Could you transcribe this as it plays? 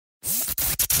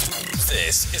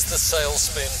This is the Sales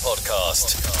Spin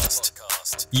Podcast.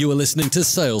 You are listening to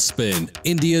Sales Spin,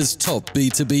 India's top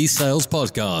B2B sales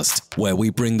podcast, where we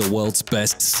bring the world's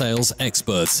best sales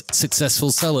experts,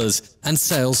 successful sellers, and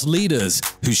sales leaders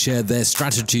who share their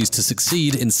strategies to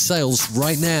succeed in sales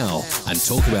right now and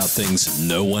talk about things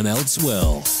no one else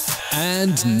will.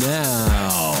 And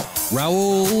now,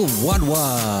 Raul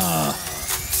Wadhwa.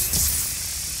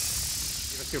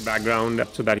 Your background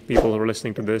so that people who are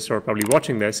listening to this or probably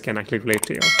watching this can actually relate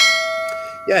to you.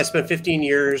 Yeah, I spent 15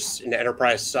 years in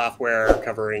enterprise software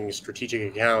covering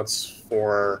strategic accounts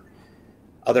for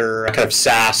other kind of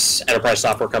SaaS enterprise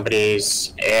software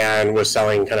companies and was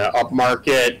selling kind of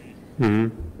upmarket.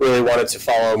 Really wanted to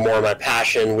follow more of my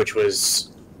passion, which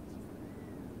was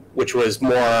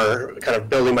more kind of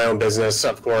building my own business,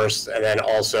 of course, and then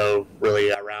also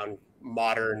really around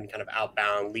modern kind of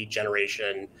outbound lead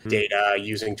generation, data,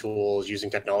 using tools,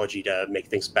 using technology to make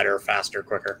things better, faster,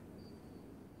 quicker.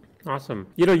 Awesome.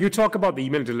 You talk about the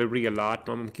email delivery a lot.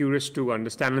 I'm curious to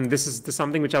understand, and this is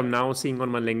something which I'm now seeing on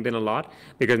my LinkedIn a lot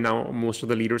because now most of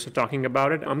the leaders are talking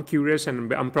about it. I'm curious,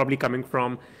 and I'm probably coming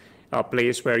from a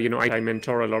place where, I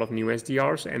mentor a lot of new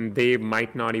SDRs and they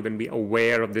might not even be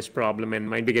aware of this problem and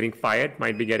might be getting fired,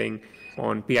 might be getting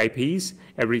on PIPs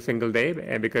every single day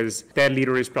because their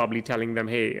leader is probably telling them,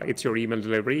 hey, it's your email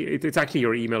delivery. It's actually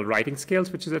your email writing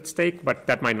skills, which is at stake, but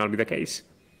that might not be the case.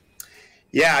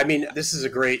 Yeah, I mean, this is a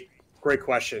great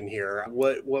question here.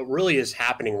 What really is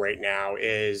happening right now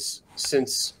is,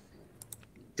 since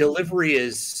delivery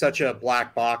is such a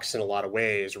black box in a lot of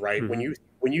ways, right?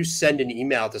 When you send an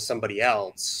email to somebody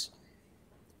else,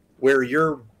 where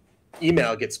your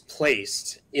email gets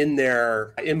placed in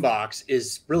their inbox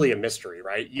is really a mystery,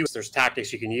 right? There's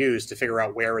tactics you can use to figure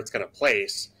out where it's going to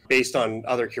place based on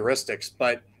other heuristics.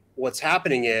 But what's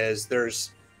happening is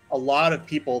there's a lot of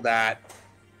people that,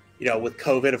 with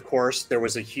COVID, of course, there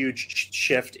was a huge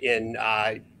shift in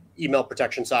email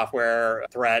protection software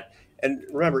threat. And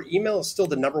remember, email is still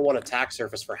the email attack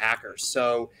surface for hackers.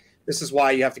 So this is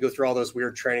why you have to go through all those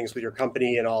weird trainings with your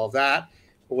company and all of that.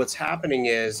 But what's happening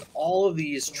is all of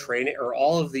these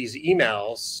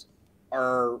emails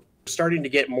are starting to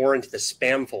get more into the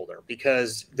spam folder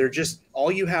because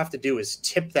all you have to do is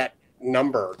tip that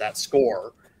number, that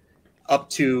score, up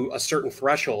to a certain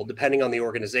threshold. Depending on the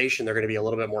organization, they're going to be a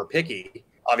little bit more picky.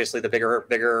 Obviously, the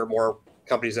bigger, more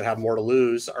companies that have more to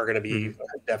lose are going to be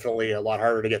definitely a lot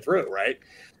harder to get through, right?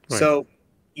 So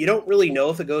you don't really know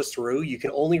if it goes through. You can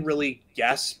only really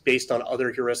guess based on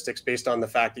other heuristics, based on the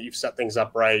fact that you've set things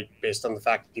up right, based on the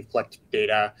fact that you've collected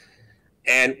data.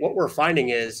 And what we're finding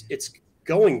is it's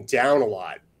going down a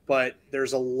lot, but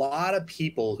there's a lot of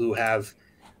people who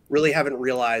really haven't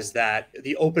realized that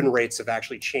the open rates have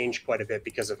actually changed quite a bit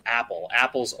because of Apple.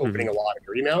 Apple's opening a lot of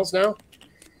your emails now.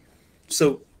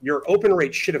 So your open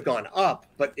rate should have gone up,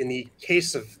 but in the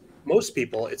case of most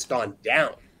people, it's gone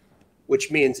down,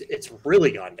 which means it's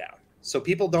really gone down. So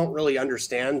people don't really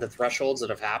understand the thresholds that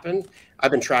have happened.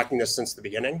 I've been tracking this since the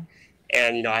beginning,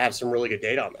 and I have some really good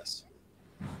data on this.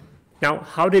 Now,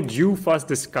 how did you first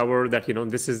discover that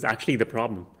this is actually the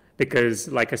problem? Because,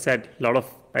 like I said, a lot of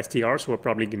SDRs who are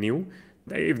probably new,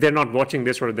 if they're not watching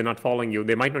this or they're not following you,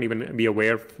 they might not even be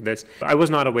aware of this. I was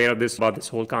not aware of about this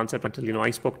whole concept until I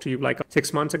spoke to you like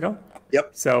 6 months ago. Yep.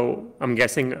 So I'm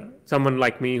guessing someone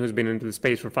like me who's been into the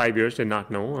space for 5 years did not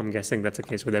know. I'm guessing that's the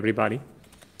case with everybody.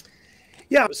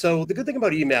 Yeah. So the good thing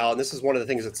about email, and this is one of the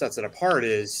things that sets it apart,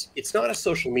 is it's not a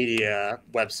social media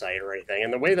website or anything.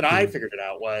 And the way that I figured it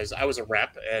out was I was a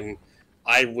rep and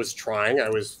I was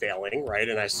failing, right?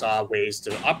 And I saw ways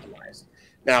to optimize.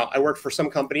 Now, I worked for some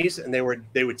companies and they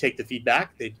would take the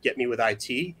feedback, they'd get me with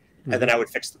IT, and then I would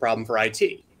fix the problem for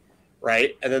IT,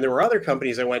 right? And then there were other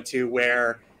companies I went to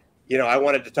where, I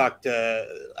wanted to talk to,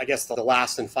 I guess the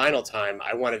last and final time,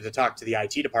 I wanted to talk to the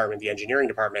IT department, the engineering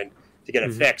department, to get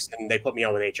it fixed, and they put me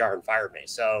on with HR and fired me.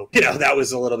 So, that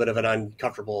was a little bit of an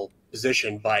uncomfortable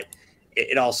position, but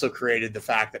it also created the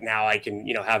fact that now I can,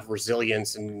 have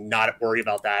resilience and not worry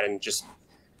about that and just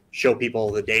show people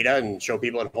the data and show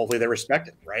people, and hopefully they respect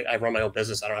it, right? I run my own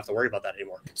business. I don't have to worry about that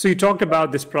anymore. So you talked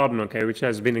about this problem, okay, which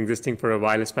has been existing for a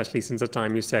while, especially since the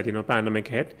time you said, pandemic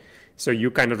hit. So you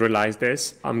kind of realized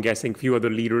this. I'm guessing few other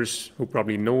leaders who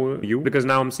probably know you, because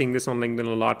now I'm seeing this on LinkedIn a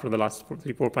lot for the last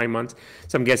 3, 4, 5 months.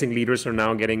 So I'm guessing leaders are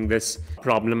now getting this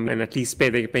problem and at least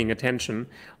they're paying attention.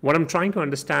 What I'm trying to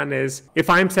understand is, if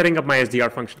I'm setting up my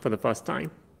SDR function for the first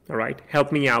time, all right,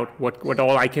 help me out. What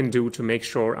all I can do to make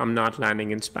sure I'm not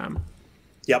landing in spam.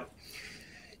 Yep.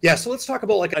 Yeah. So let's talk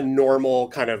about like a normal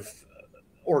kind of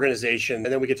organization, and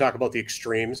then we could talk about the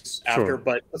extremes after. Sure.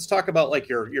 But let's talk about like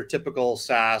your typical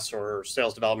SaaS or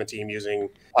sales development team using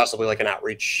possibly like an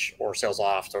Outreach or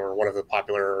SalesLoft or one of the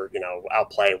popular,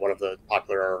 Outplay, one of the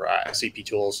popular SCP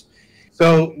tools.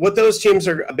 So what those teams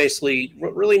are basically,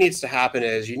 what really needs to happen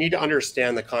is you need to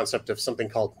understand the concept of something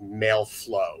called mail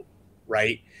flow,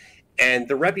 right? And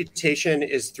the reputation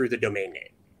is through the domain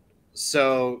name.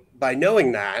 So by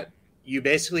knowing that, you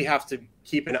basically have to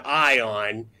keep an eye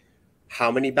on how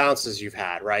many bounces you've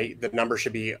had, right? The number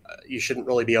should be, you shouldn't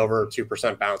really be over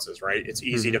 2% bounces, right? It's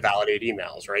easy to validate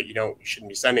emails, right? You shouldn't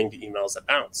be sending the emails that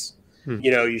bounce.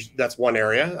 That's one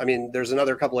area. I mean, there's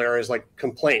another couple areas like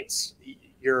complaints.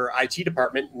 Your IT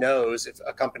department knows if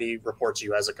a company reports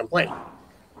you as a complaint.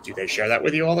 Do they share that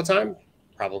with you all the time?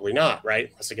 Probably not, right?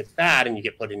 Unless it gets bad and you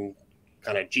get put in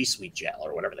kind of G Suite jail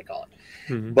or whatever they call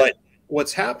it. But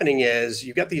what's happening is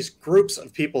you've got these groups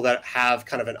of people that have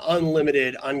kind of an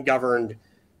unlimited, ungoverned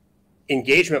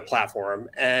engagement platform,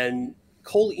 and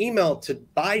cold email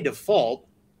by default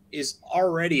is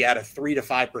already at a 3 to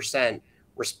 5%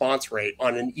 response rate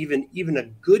on an even a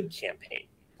good campaign.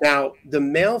 Now, the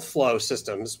mail flow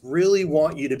systems really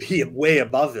want you to be way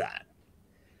above that.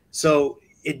 So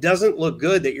it doesn't look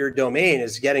good that your domain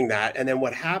is getting that. And then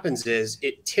what happens is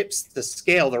it tips the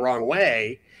scale the wrong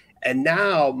way. And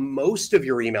now most of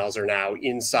your emails are now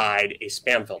inside a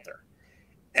spam filter.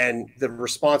 And the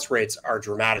response rates are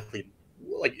dramatically,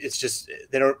 like, it's just,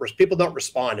 people don't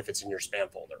respond if it's in your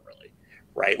spam folder, really,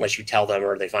 right? Unless you tell them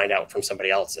or they find out from somebody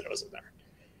else that it wasn't there.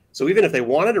 So even if they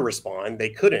wanted to respond, they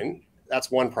couldn't. That's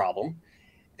one problem.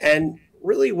 And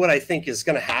really what I think is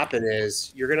going to happen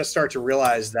is you're going to start to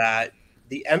realize that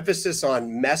the emphasis on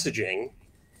messaging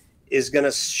is going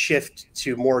to shift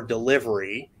to more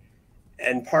delivery.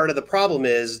 And part of the problem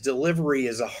is delivery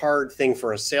is a hard thing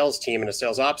for a sales team and a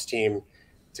sales ops team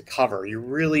to cover. You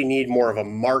really need more of a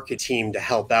market team to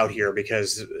help out here,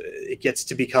 because it gets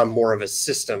to become more of a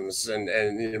systems. And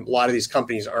a lot of these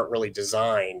companies aren't really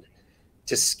designed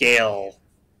to scale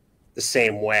the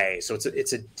same way. So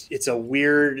it's a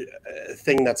weird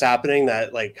thing that's happening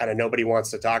that like kind of nobody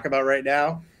wants to talk about right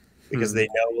now, because they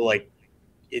know like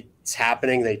it's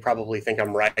happening. They probably think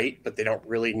I'm right, but they don't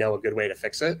really know a good way to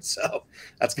fix it. So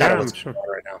that's kind of what's going on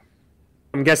right now.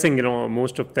 I'm guessing,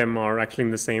 most of them are actually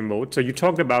in the same boat. So you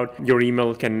talked about your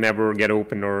email can never get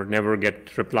open or never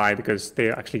get reply because they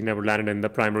actually never landed in the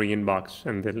primary inbox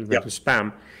and they'll go to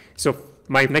spam. So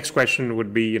my next question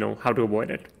would be, how to avoid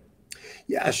it.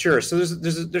 Yeah, sure. So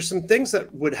there's some things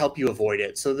that would help you avoid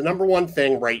it. So the number one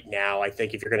thing right now, I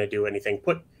think, if you're going to do anything,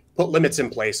 put limits in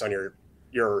place on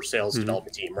your sales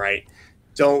development team, right?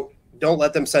 Don't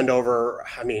let them send over.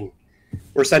 I mean,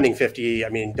 we're sending 50. I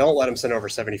mean, don't let them send over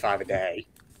 75 a day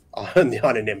on an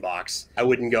inbox. I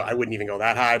wouldn't even go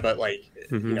that high, but like,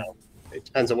 it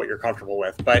depends on what you're comfortable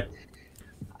with. But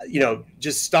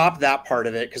just stop that part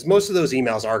of it, because most of those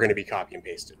emails are going to be copy and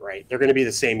pasted, right? They're going to be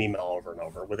the same email over and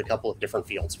over with a couple of different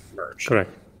fields merged. Correct.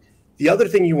 The other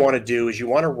thing you want to do is you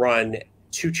want to run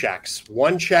 2 checks.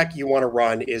 One check you want to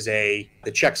run is the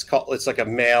check's called, it's like a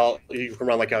mail. You can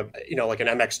run like an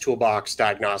MX Toolbox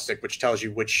diagnostic, which tells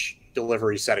you which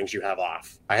delivery settings you have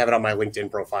off. I have it on my LinkedIn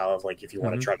profile of like, if you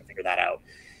want to try to figure that out.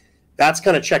 That's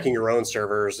kind of checking your own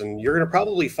servers, and you're going to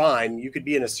probably find you could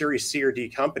be in a Series C or D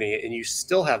company and you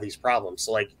still have these problems.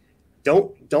 So like,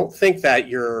 don't think that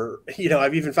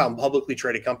I've even found publicly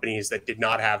traded companies that did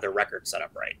not have their records set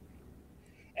up right.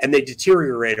 And they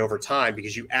deteriorate over time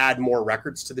because you add more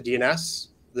records to the DNS.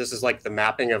 This is like the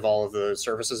mapping of all of the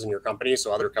services in your company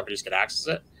so other companies can access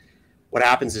it. What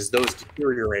happens is those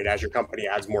deteriorate as your company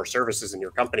adds more services in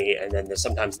your company, and then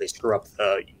sometimes they screw up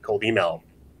the cold email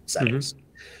settings.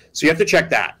 So you have to check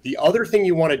that. The other thing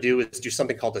you want to do is do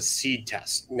something called a seed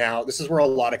test. Now, this is where a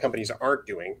lot of companies aren't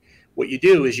doing. What you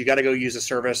do is you got to go use a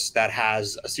service that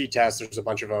has a seed test. There's a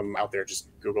bunch of them out there. Just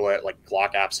Google it. Like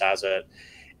Clock Apps has it.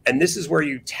 And this is where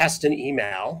you test an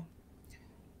email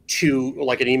to,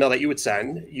 like an email that you would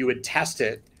send. You would test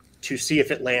it to see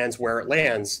if it lands where it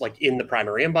lands, like in the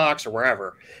primary inbox or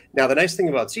wherever. Now, the nice thing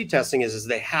about seed testing is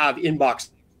they have inbox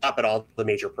up at all the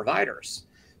major providers.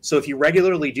 So if you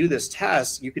regularly do this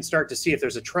test, you can start to see if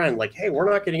there's a trend like, hey, we're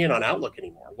not getting in on Outlook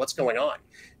anymore. What's going on?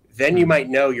 Then you might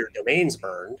know your domain's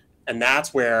burned. And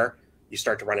that's where you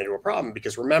start to run into a problem,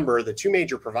 because remember, the 2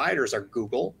 major providers are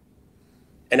Google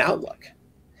and Outlook.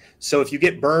 So if you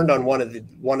get burned on one of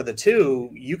the 2,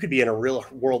 you could be in a real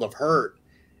world of hurt.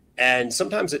 And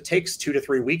sometimes it takes 2 to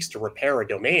 3 weeks to repair a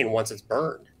domain once it's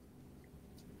burned.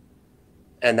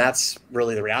 And that's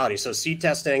really the reality. So seed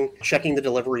testing, checking the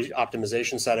delivery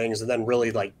optimization settings, and then really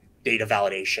like data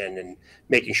validation and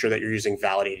making sure that you're using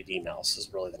validated emails is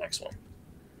really the next one.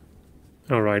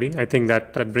 Alrighty. I think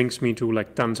that brings me to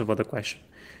like tons of other questions.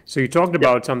 So you talked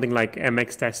about something like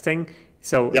MX testing.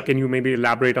 So Yep. can you maybe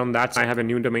elaborate on that? I have a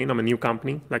new domain. I'm a new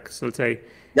company, like so let's say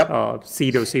Yep.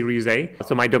 seed or Series A.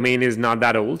 So my domain is not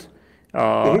that old.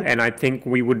 And I think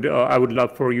I would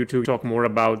love for you to talk more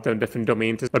about the different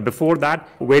domains. But before that,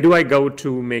 where do I go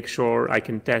to make sure I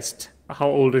can test how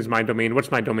old is my domain?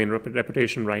 What's my domain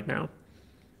reputation right now?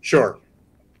 Sure.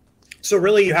 So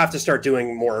really you have to start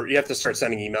doing more. You have to start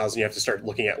sending emails and you have to start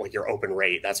looking at like your open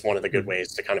rate. That's one of the good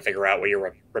ways to kind of figure out what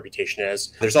your reputation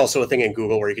is. There's also a thing in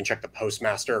Google where you can check the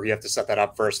postmaster. You have to set that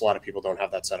up first. A lot of people don't have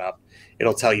that set up.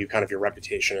 It'll tell you kind of your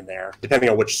reputation in there, depending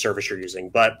on which service you're using.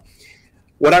 But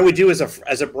what I would do is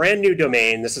as a brand new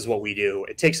domain, this is what we do.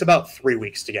 It takes about 3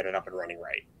 weeks to get it up and running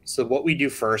right. So what we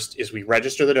do first is we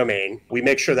register the domain. We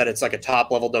make sure that it's like a top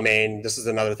level domain. This is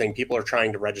another thing. People are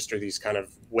trying to register these kind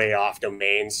of way off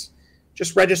domains.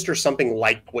 Just register something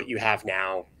like what you have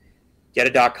now.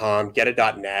 Get a .com, get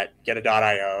a .net, get a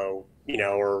 .io,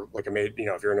 or like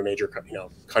if you're in a major,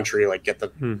 country, like get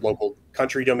the local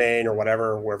country domain or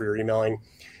whatever, wherever you're emailing.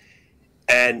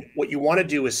 And what you want to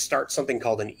do is start something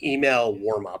called an email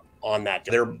warm-up on that.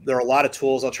 There are a lot of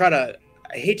tools. I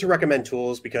hate to recommend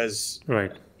tools because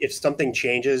if something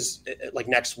changes, like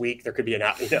next week, there could be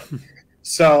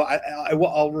So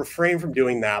I'll refrain from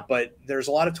doing that. But there's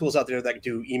a lot of tools out there that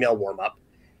do email warm-up.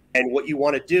 And what you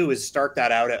want to do is start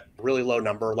that out at a really low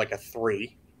number, like a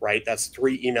 3, right? That's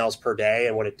 3 emails per day.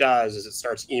 And what it does is it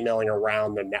starts emailing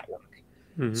around the network.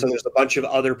 So there's a bunch of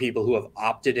other people who have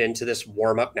opted into this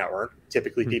warm-up network,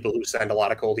 typically people who send a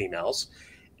lot of cold emails.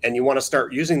 And you want to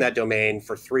start using that domain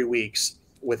for 3 weeks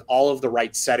with all of the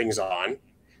right settings on.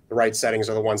 The right settings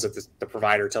are the ones that the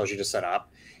provider tells you to set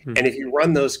up. And if you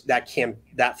run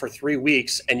that for 3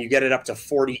 weeks and you get it up to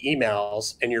 40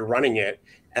 emails and you're running it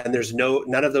and there's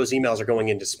none of those emails are going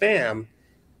into spam,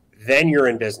 then you're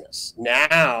in business.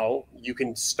 Now you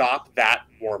can stop that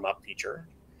warm-up feature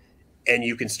and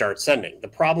you can start sending. The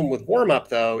problem with warm-up,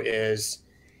 though, is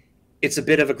it's a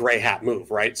bit of a gray hat move,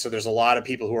 right? So there's a lot of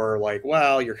people who are like,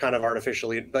 well, you're kind of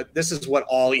artificially, but this is what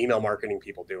all email marketing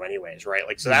people do anyways, right?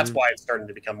 Like, so that's why it's starting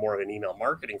to become more of an email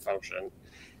marketing function.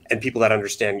 And people that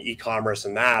understand e-commerce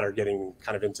and that are getting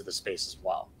kind of into the space as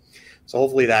well. So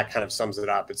hopefully that kind of sums it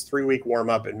up. It's 3-week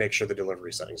warm-up and make sure the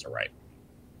delivery settings are right.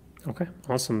 Okay,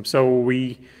 awesome. So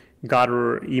we got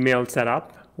our email set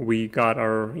up. We got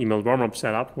our email warm-up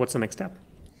set up. What's the next step?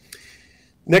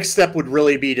 Next step would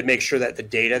really be to make sure that the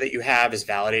data that you have is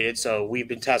validated. So we've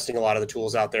been testing a lot of the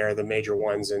tools out there, the major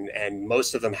ones, and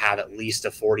most of them have at least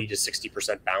a 40 to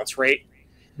 60% bounce rate.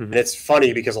 And it's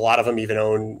funny because a lot of them even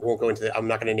I'm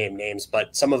not going to name names,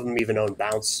 but some of them even own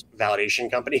bounce validation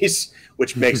companies,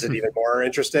 which makes it even more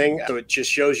interesting. So it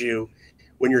just shows you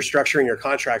when you're structuring your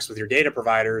contracts with your data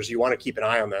providers, you want to keep an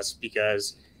eye on this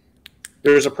because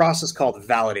there's a process called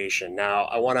validation. Now,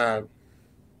 I want to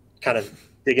kind of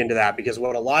dig into that because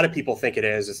what a lot of people think it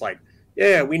is, it's like,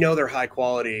 yeah, we know they're high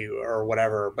quality or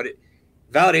whatever, but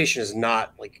validation is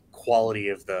not like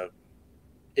quality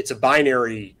it's a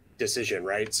binary decision,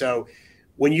 right? So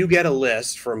when you get a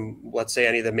list from, let's say,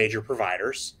 any of the major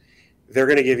providers, they're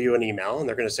going to give you an email and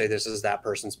they're going to say, this is that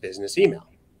person's business email.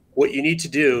 What you need to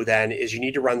do then is you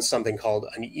need to run something called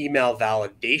an email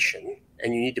validation.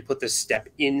 And you need to put this step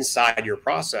inside your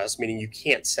process, meaning you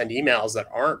can't send emails that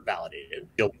aren't validated.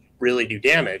 You'll really do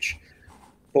damage.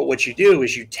 But what you do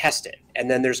is you test it. And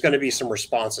then there's going to be some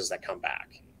responses that come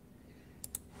back.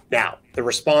 Now, the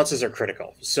responses are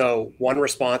critical. So one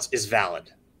response is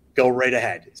valid. Go right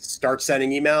ahead. Start sending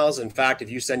emails. In fact, if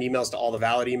you send emails to all the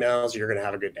valid emails, you're going to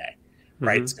have a good day,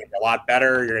 right? It's going to be a lot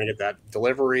better. You're going to get that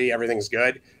delivery. Everything's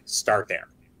good. Start there.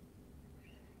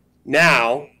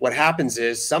 Now, what happens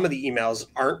is some of the emails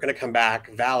aren't going to come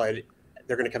back valid.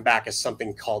 They're going to come back as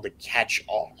something called a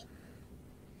catch-all.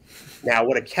 Now,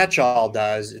 what a catch-all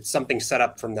does, it's something set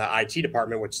up from the IT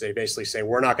department, which they basically say,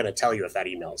 we're not going to tell you if that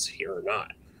email is here or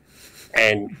not.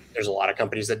 And there's a lot of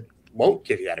companies that won't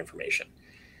give you that information.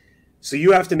 So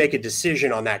you have to make a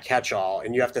decision on that catch-all,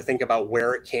 and you have to think about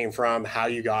where it came from, how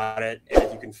you got it, and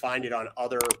if you can find it on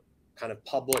other kind of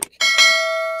public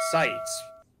sites.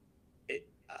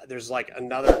 There's like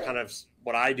another kind of,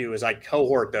 what I do is I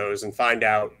cohort those and find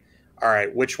out, all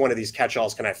right, which one of these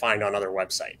catch-alls can I find on other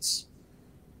websites?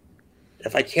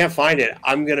 If I can't find it,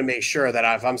 I'm going to make sure that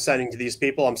if I'm sending to these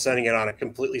people, I'm sending it on a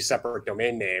completely separate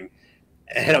domain name.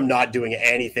 And I'm not doing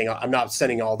anything. I'm not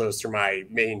sending all those through my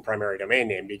main primary domain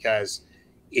name, because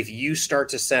if you start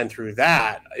to send through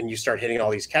that and you start hitting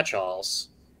all these catch-alls,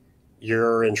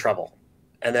 you're in trouble.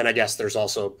 And then I guess there's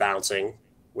also bouncing,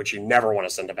 which you never want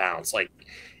to send to bounce. Like,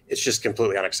 it's just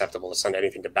completely unacceptable to send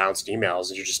anything to bounced emails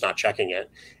and you're just not checking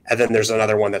it. And then there's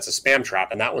another one that's a spam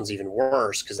trap, and that one's even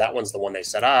worse because that one's the one they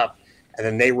set up, and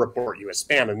then they report you as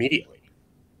spam immediately.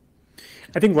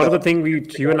 I think one of the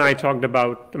things you and I talked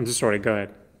about, I'm just sorry, go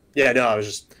ahead. Yeah, no,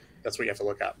 that's what you have to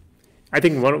look at. I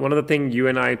think one of the things you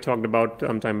and I talked about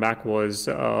some time back was,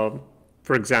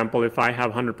 for example, if I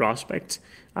have 100 prospects,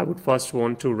 I would first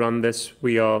want to run this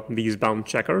via these bounce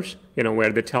checkers,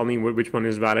 where they tell me which one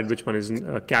is valid, which one is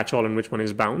catch-all, and which one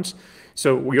is bounce.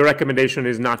 So your recommendation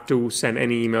is not to send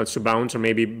any emails to bounce, or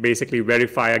maybe basically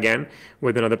verify again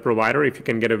with another provider if you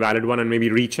can get a valid one, and maybe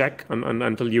recheck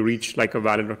until you reach like a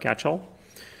valid or catch-all.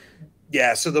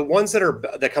 Yeah, so the ones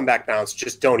that come back bounced,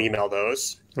 just don't email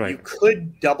those. Right. You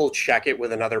could double check it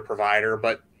with another provider,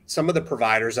 but some of the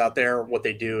providers out there, what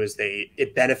they do is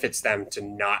it benefits them to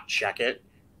not check it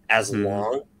as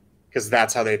long, because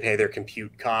that's how they pay their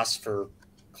compute costs for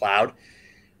cloud.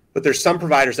 But there's some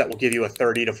providers that will give you a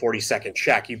 30 to 40 second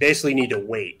check. You basically need to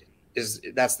wait.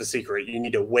 That's the secret. You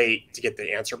need to wait to get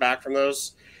the answer back from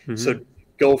those. So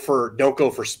don't go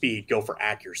for speed, go for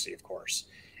accuracy, of course.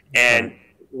 And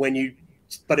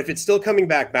but if it's still coming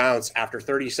back bounce after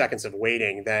 30 seconds of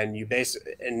waiting, then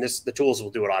the tools will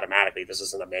do it automatically. This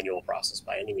isn't a manual process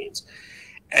by any means.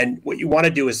 And what you want to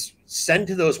do is send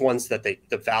to those ones that the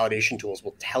validation tools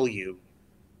will tell you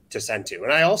to send to.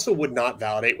 And I also would not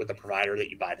validate with the provider that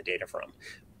you buy the data from.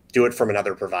 Do it from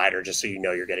another provider just so you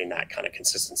know you're getting that kind of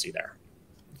consistency there.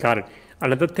 Got it.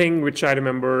 Another thing which I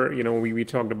remember, we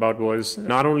talked about was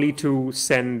not only to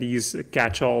send these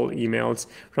catch-all emails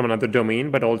from another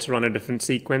domain, but also run a different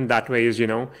sequence. That way is,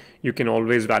 you can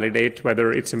always validate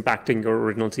whether it's impacting your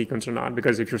original sequence or not.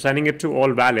 Because if you're sending it to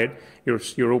all valid,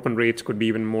 your open rates could be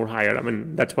even more higher. I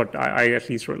mean, that's what I at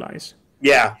least realize.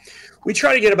 Yeah. We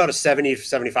try to get about a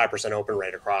 75% open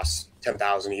rate across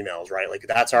 10,000 emails, right? Like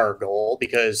that's our goal,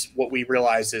 because what we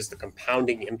realize is the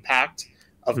compounding impact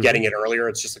of getting it earlier.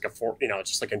 It's just like it's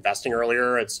just like investing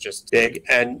earlier. It's just big.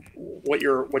 And what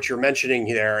you're mentioning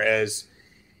there is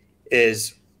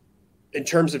in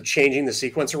terms of changing the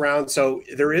sequence around. So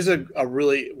there is a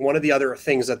really, one of the other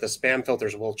things that the spam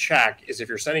filters will check is if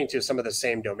you're sending to some of the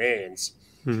same domains,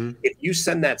 if you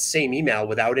send that same email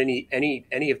without any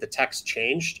of the text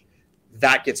changed,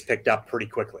 that gets picked up pretty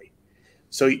quickly.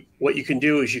 So what you can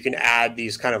do is you can add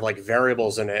these kind of like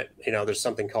variables in it. There's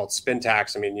something called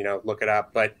spintax. I mean, look it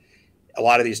up. But a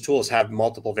lot of these tools have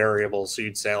multiple variables. So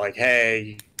you'd say like,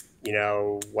 hey,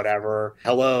 whatever,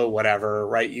 hello, whatever,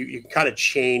 right? You can kind of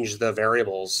change the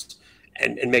variables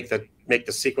and make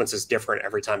the sequences different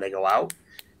every time they go out.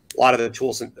 A lot of the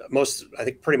tools, I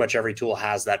think pretty much every tool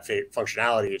has that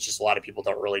functionality. It's just a lot of people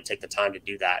don't really take the time to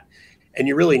do that. And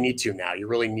you really need to now. You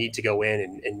really need to go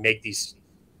in and make these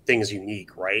things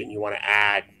unique, right? And you want to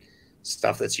add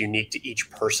stuff that's unique to each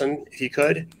person if you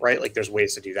could, right? Like there's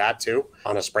ways to do that too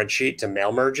on a spreadsheet to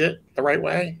mail merge it the right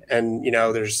way. And,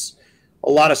 there's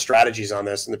a lot of strategies on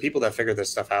this, and the people that figure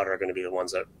this stuff out are going to be the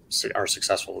ones that are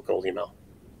successful with cold email.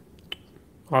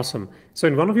 Awesome. So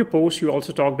in one of your posts, you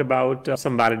also talked about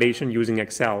some validation using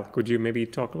Excel. Could you maybe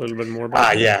talk a little bit more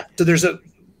about that? Yeah.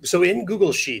 So in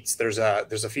Google Sheets, there's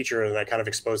a feature, and I kind of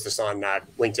exposed this on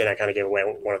LinkedIn. I kind of gave away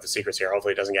one of the secrets here.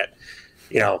 Hopefully it doesn't get,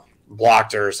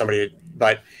 blocked or somebody.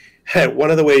 But one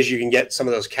of the ways you can get some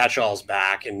of those catch-alls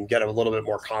back and get a little bit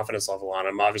more confidence level on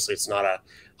them. Obviously, it's not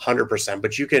 100%,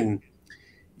 but you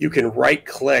can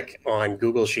right-click on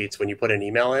Google Sheets when you put an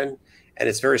email in, and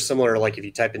it's very similar to like if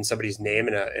you type in somebody's name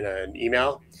in an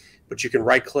email, but you can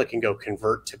right-click and go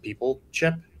convert to people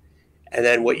chip. And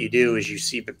then what you do is you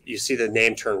see the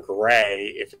name turn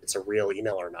gray if it's a real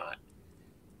email or not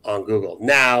on Google.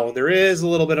 Now, there is a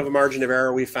little bit of a margin of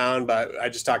error we found, but I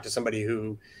just talked to somebody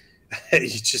who he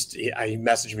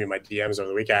messaged me in my DMs over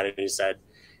the weekend, and he said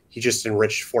he just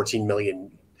enriched 14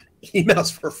 million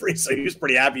emails for free. So he was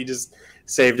pretty happy. He just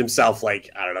saved himself like,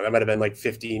 I don't know, that might have been like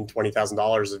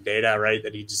 $20,000 of data, right?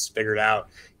 That he just figured out.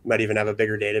 You might even have a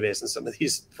bigger database than some of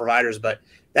these providers, but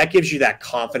that gives you that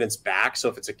confidence back. So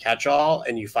if it's a catch-all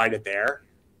and you find it there,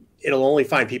 it'll only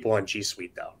find people on G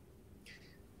Suite though.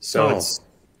 So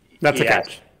that's a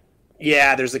catch.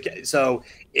 Yeah, so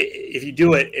if you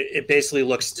do it, it basically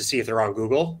looks to see if they're on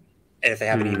Google and if they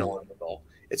have an email on Google.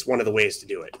 It's one of the ways to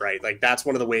do it, right? Like that's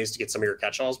one of the ways to get some of your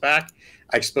catch-alls back.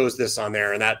 I exposed this on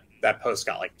there, and that post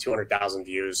got like 200,000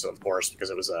 views, of course,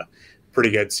 because it was a pretty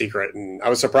good secret. And I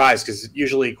was surprised because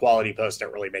usually quality posts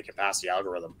don't really make it past the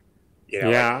algorithm.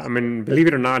 Yeah, I mean, believe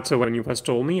it or not, so when you first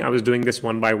told me, I was doing this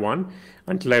one by one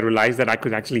until I realized that I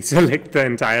could actually select the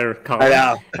entire I car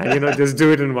know. and, just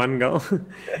do it in one go.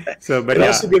 So, but It yeah.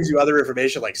 also gives you other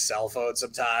information like cell phones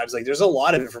sometimes. Like there's a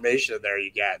lot of information in there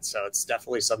you get. So it's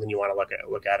definitely something you want to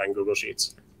look at on Google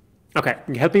Sheets. Okay,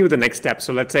 help me with the next step.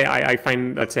 So let's say I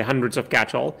find, let's say, hundreds of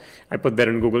catch-all. I put that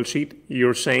in Google Sheet.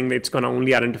 You're saying that it's going to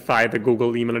only identify the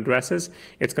Google email addresses.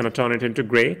 It's going to turn it into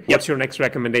gray. Yep. What's your next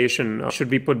recommendation? Should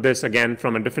we put this again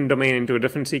from a different domain into a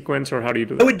different sequence, or how do you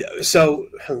do that? So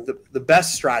the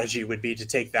best strategy would be to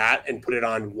take that and put it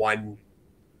on one.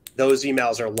 Those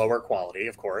emails are lower quality,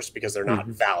 of course, because they're not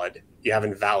valid. You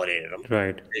haven't validated them.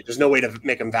 Right. There's no way to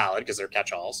make them valid because they're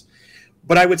catch-alls.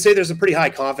 But I would say there's a pretty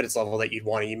high confidence level that you'd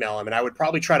want to email them. And I would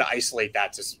probably try to isolate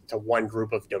that to one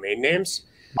group of domain names.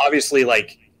 Obviously,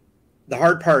 like the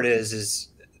hard part is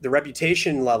the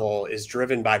reputation level is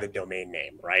driven by the domain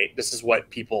name, right? This is what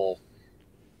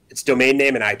it's domain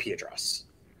name and IP address.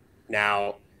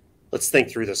 Now, let's think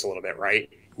through this a little bit, right?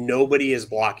 Nobody is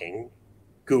blocking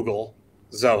Google,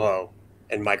 Zoho,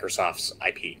 and Microsoft's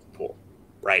IP pool,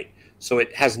 right? So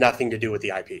it has nothing to do with the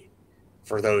IP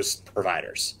for those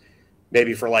providers.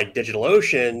 Maybe for like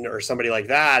DigitalOcean or somebody like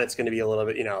that, it's going to be a little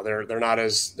bit,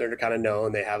 they're kind of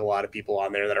known. They have a lot of people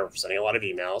on there that are sending a lot of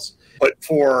emails. But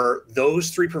for those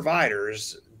three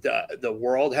providers, the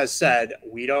world has said,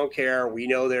 we don't care. We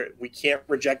know that we can't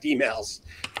reject emails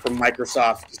from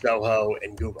Microsoft, Zoho,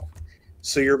 and Google.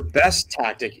 So your best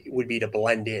tactic would be to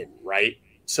blend in, right?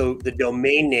 So the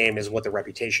domain name is what the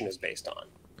reputation is based on.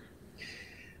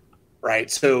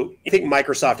 Right. So I think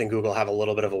Microsoft and Google have a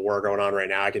little bit of a war going on right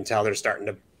now. I can tell they're starting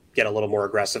to get a little more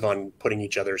aggressive on putting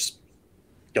each other's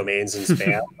domains in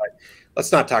spam. But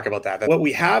let's not talk about that. What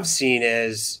we have seen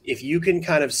is if you can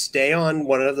kind of stay on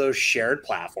one of those shared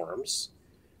platforms,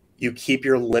 you keep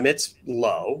your limits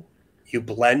low, you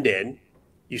blend in,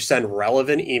 you send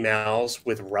relevant emails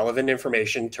with relevant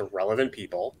information to relevant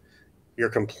people. You're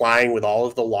complying with all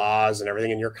of the laws and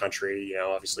everything in your country.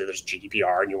 Obviously there's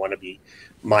GDPR and you want to be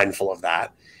mindful of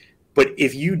that. But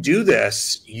if you do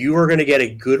this, you are going to get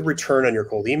a good return on your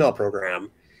cold email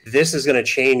program. This is going to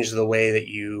change the way that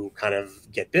you kind of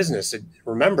get business. And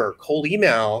remember, cold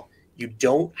email, you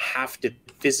don't have to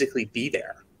physically be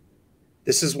there.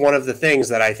 This is one of the things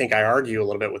that I think I argue a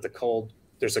little bit with the cold.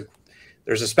 There's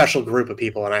a special group of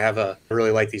people, and I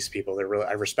really like these people.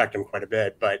 I respect them quite a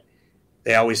bit, but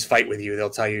they always fight with you.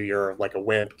 They'll tell you you're like a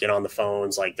wimp, get on the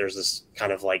phones. Like there's this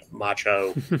kind of like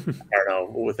macho, I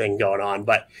don't know, thing going on.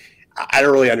 But I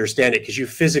don't really understand it because you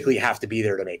physically have to be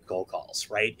there to make cold calls,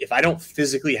 right? If I don't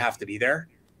physically have to be there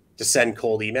to send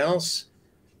cold emails,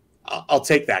 I'll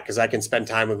take that because I can spend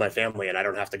time with my family and I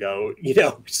don't have to go,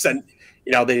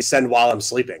 they send while I'm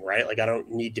sleeping, right? Like I don't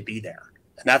need to be there.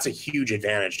 And that's a huge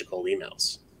advantage to cold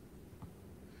emails.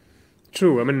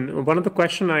 True. I mean, one of the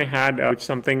question I had, which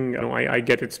something I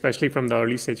get, especially from the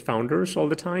early stage founders all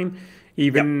the time,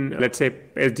 even let's say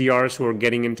SDRs who are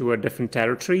getting into a different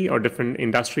territory or different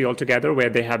industry altogether, where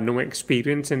they have no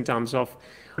experience in terms of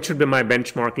what should be my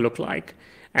benchmark look like.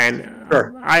 And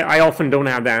sure. I often don't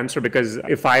have the answer because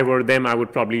if I were them, I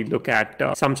would probably look at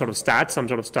some sort of stats, some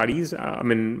sort of studies. I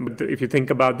mean, if you think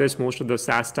about this, most of the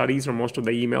SaaS studies or most of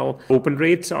the email open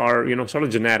rates are, sort of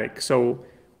generic. So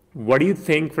what do you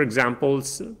think, for example?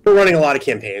 We're running a lot of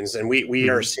campaigns and we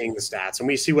are seeing the stats and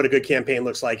we see what a good campaign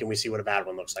looks like and we see what a bad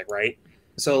one looks like, right?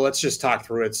 So let's just talk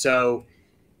through it. So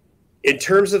in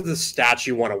terms of the stats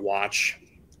you want to watch,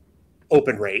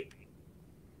 open rate,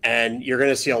 and you're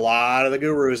going to see a lot of the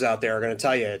gurus out there are going to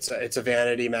tell you it's a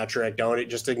vanity metric. Don't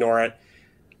just ignore it.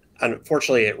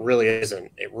 Unfortunately, it really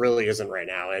isn't. It really isn't right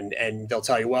now. And they'll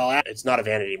tell you, well, it's not a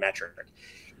vanity metric.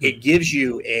 It gives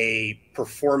you a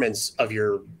performance of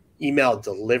your email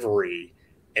delivery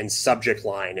and subject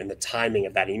line and the timing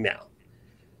of that email.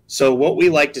 So what we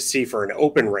like to see for an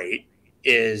open rate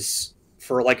is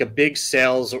for like a big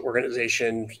sales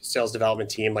organization, sales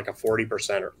development team, like a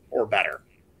 40% or better.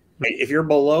 If you're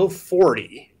below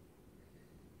 40,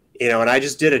 and I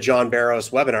just did a John Barrows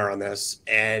webinar on this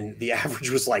and the average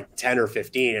was like 10 or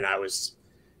 15. And I was,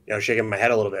 shaking my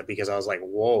head a little bit because I was like,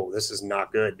 whoa, this is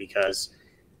not good because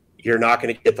you're not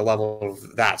going to get the level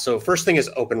of that. So first thing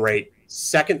is open rate.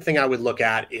 Second thing I would look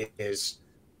at is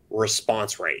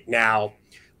response rate. Now,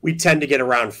 we tend to get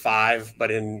around 5, but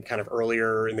in kind of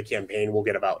earlier in the campaign, we'll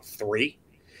get about 3.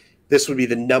 This would be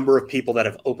the number of people that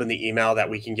have opened the email that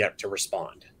we can get to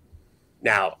respond.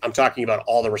 Now, I'm talking about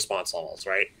all the response levels,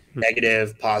 right?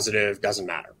 Negative, positive, doesn't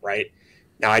matter, right?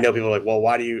 Now, I know people are like, well,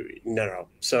 why do you... No.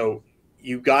 So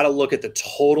you got to look at the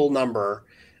total number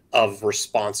of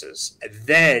responses. And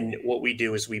then what we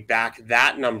do is we back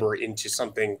that number into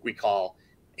something we call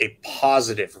a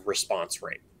positive response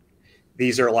rate.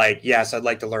 These are like, yes, I'd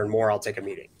like to learn more. I'll take a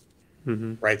meeting,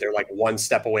 right? They're like one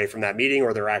step away from that meeting,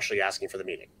 or they're actually asking for the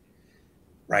meeting,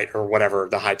 right? Or whatever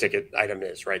the high ticket item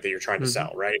is, right? That you're trying to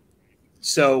sell, right?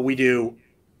 So we do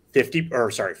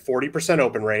 40%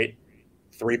 open rate,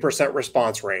 3%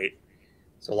 response rate.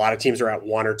 So a lot of teams are at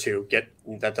 1 or 2.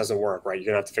 That doesn't work, right? You're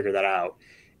gonna have to figure that out.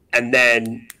 And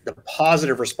then the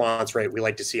positive response rate, we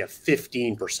like to see a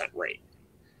 15% rate.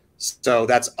 So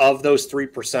that's of those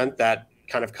 3% that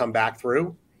kind of come back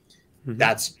through. You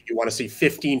want to see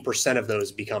 15% of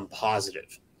those become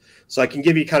positive. So I can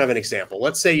give you kind of an example.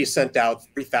 Let's say you sent out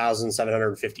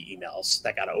 3,750 emails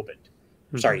that got opened.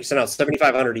 Sorry, you sent out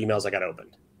 7,500 emails that got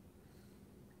opened.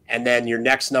 And then your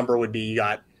next number would be you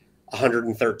got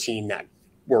 113 that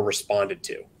were responded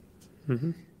to.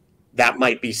 That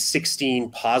might be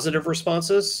 16 positive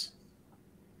responses.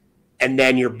 And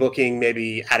then you're booking,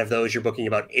 maybe out of those, you're booking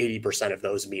about 80% of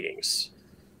those meetings,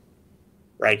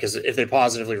 right? Because if they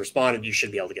positively responded, you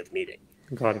should be able to get the meeting.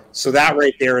 Got it. So that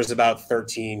right there is about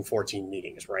 13, 14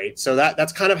 meetings, right? So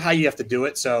that's kind of how you have to do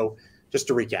it. So just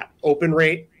to recap, open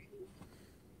rate,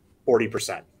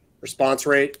 40%. Response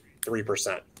rate,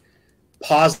 3%.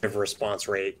 Positive response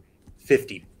rate,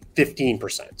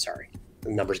 15%. Sorry,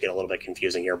 the numbers get a little bit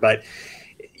confusing here, but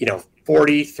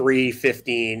 43,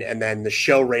 15, and then the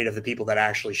show rate of the people that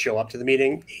actually show up to the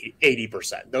meeting,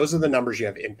 80%. Those are the numbers you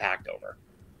have impact over.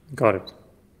 Got it.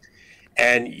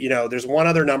 And there's one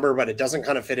other number, but it doesn't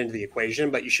kind of fit into the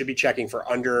equation, but you should be checking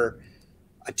for under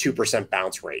a 2%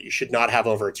 bounce rate. You should not have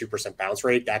over a 2% bounce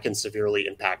rate. That can severely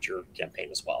impact your campaign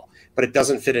as well, but it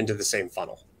doesn't fit into the same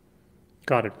funnel.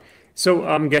 Got it. So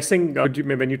I'm guessing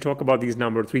when you talk about these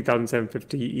numbers,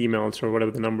 3,750 emails or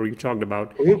whatever the number you talked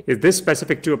about, is this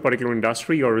specific to a particular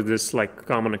industry, or is this like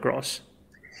common across?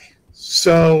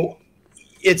 So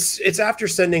it's after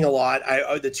sending a lot.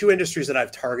 The 2 industries that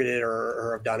I've targeted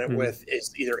or have done it with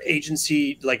is either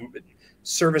agency, like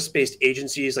service-based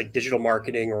agencies like digital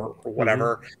marketing or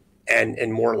whatever,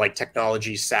 and more like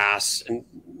technology, SaaS, and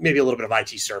maybe a little bit of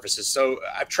IT services. So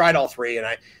I've tried all 3, and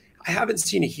I haven't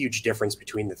seen a huge difference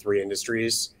between the 3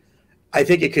 industries. I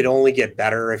think it could only get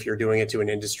better if you're doing it to an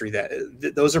industry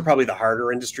those are probably the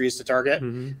harder industries to target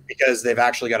because they've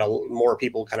actually got more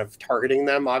people kind of targeting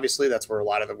them. Obviously, that's where a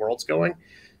lot of the world's going.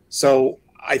 So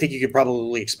I think you could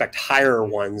probably expect higher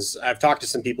ones. I've talked to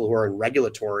some people who are in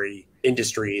regulatory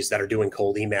industries that are doing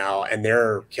cold email, and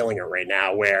they're killing it right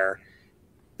now, where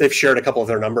they've shared a couple of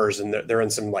their numbers, and they're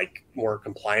in some like more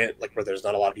compliant, like where there's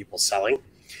not a lot of people selling.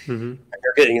 And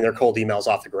they're getting their cold emails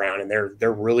off the ground, and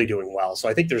they're really doing well. So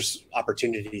I think there's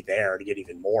opportunity there to get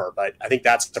even more. But I think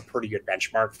that's a pretty good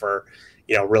benchmark for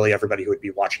really everybody who would be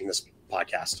watching this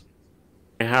podcast.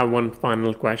 I have one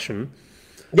final question.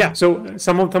 Yeah. So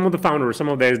some of the founders, some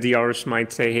of the SDRs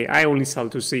might say, "Hey, I only sell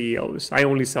to CEOs. I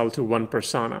only sell to one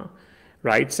persona."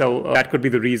 Right. So that could be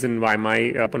the reason why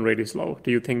my open rate is low.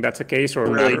 Do you think that's the case, or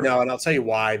really? No, and I'll tell you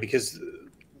why. Because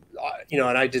and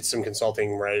I did some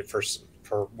consulting, right, for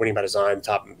Winning by Design,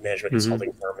 top management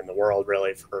consulting firm in the world,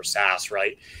 really, for SaaS,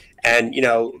 right? And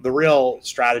the real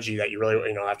strategy that you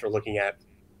really, after looking at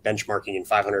benchmarking in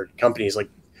 500 companies, like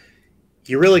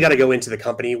you really got to go into the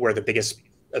company where the biggest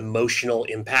emotional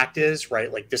impact is,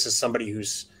 right? Like this is somebody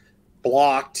who's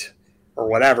blocked or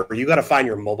whatever. You got to find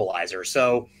your mobilizer.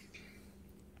 So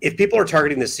if people are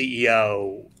targeting the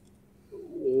CEO,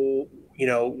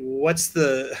 what's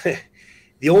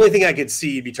the only thing I could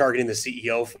see be targeting the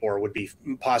CEO for would be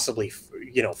possibly,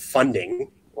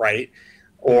 funding, right?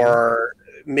 Or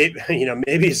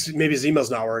maybe his email's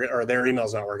not working, or their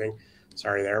email's not working.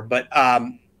 Sorry there. But,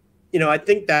 I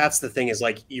think that's the thing, is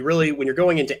like, you really, when you're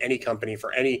going into any company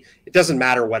it doesn't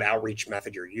matter what outreach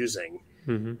method you're using.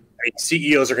 I mean,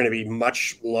 CEOs are going to be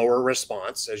much lower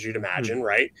response, as you'd imagine,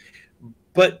 right?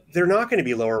 But they're not going to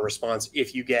be lower response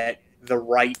if you get the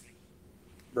right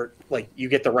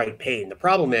pain. The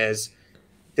problem is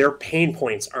their pain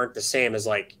points aren't the same as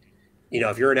like,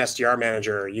 if you're an SDR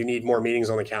manager, you need more meetings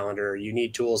on the calendar, you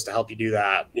need tools to help you do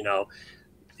that.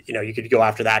 You could go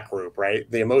after that group, right?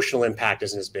 The emotional impact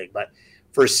isn't as big, but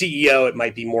for a CEO, it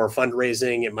might be more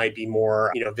fundraising. It might be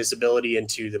more, visibility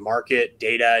into the market,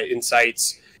 data,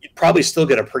 insights. You'd probably still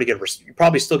get you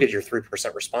probably still get your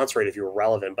 3% response rate if you were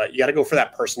relevant, but you got to go for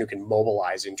that person who can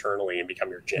mobilize internally and become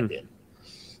your champion.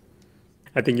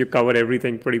 I think you covered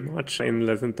everything pretty much in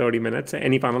less than 30 minutes.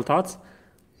 Any final thoughts?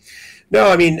 No,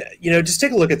 I mean, just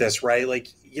take a look at this, right? Like,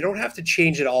 you don't have to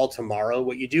change it all tomorrow.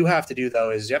 What you do have to do,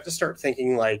 though, is you have to start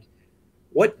thinking like,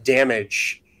 what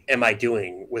damage am I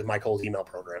doing with my cold email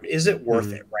program? Is it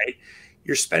worth it, right?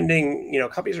 You're spending,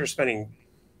 companies are spending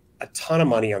a ton of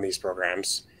money on these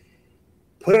programs.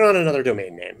 Put it on another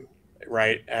domain name,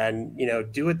 right? And,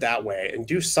 do it that way and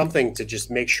do something to just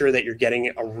make sure that you're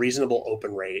getting a reasonable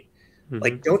open rate.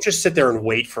 Like, don't just sit there and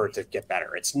wait for it to get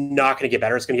better. It's not going to get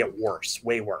better. It's going to get worse,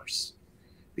 way worse,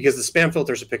 because the spam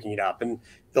filters are picking it up. And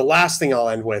the last thing I'll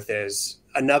end with is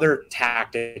another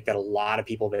tactic that a lot of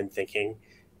people have been thinking.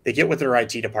 They get with their IT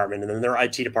department, and then their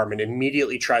IT department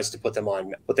immediately tries to put them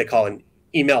on what they call an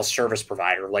email service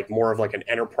provider, like more of like an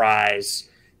enterprise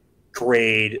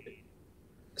grade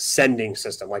sending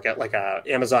system, like a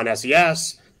Amazon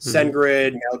SES,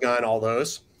 SendGrid, Mailgun, all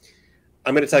those.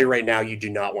 I'm going to tell you right now, you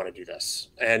do not want to do this.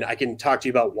 And I can talk to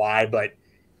you about why, but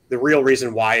the real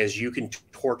reason why is you can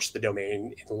torch the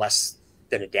domain in less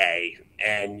than a day,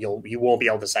 and you won't be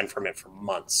able to send from it for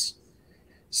months.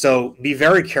 So be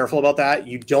very careful about that.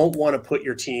 You don't want to put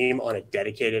your team on a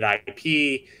dedicated IP.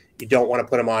 You don't want to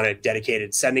put them on a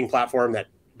dedicated sending platform that,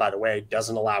 by the way,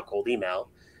 doesn't allow cold email.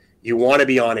 You want to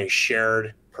be on a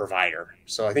shared provider.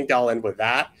 So I think I'll end with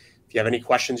that. If you have any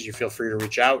questions, you feel free to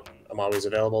reach out. I'm always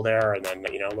available there. And then,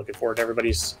 looking forward to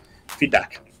everybody's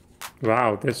feedback.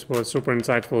 Wow, this was super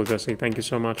insightful, Jesse. Thank you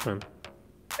so much, man.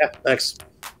 Yeah, thanks.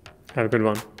 Have a good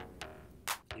one.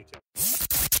 You too.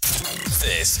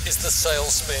 This is the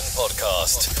Sales Spin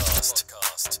Podcast.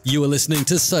 You are listening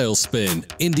to Sales Spin,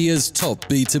 India's top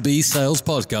B2B sales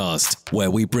podcast,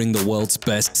 where we bring the world's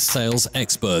best sales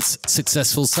experts,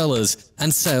 successful sellers,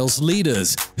 and sales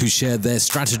leaders who share their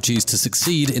strategies to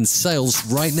succeed in sales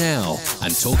right now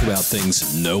and talk about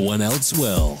things no one else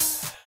will.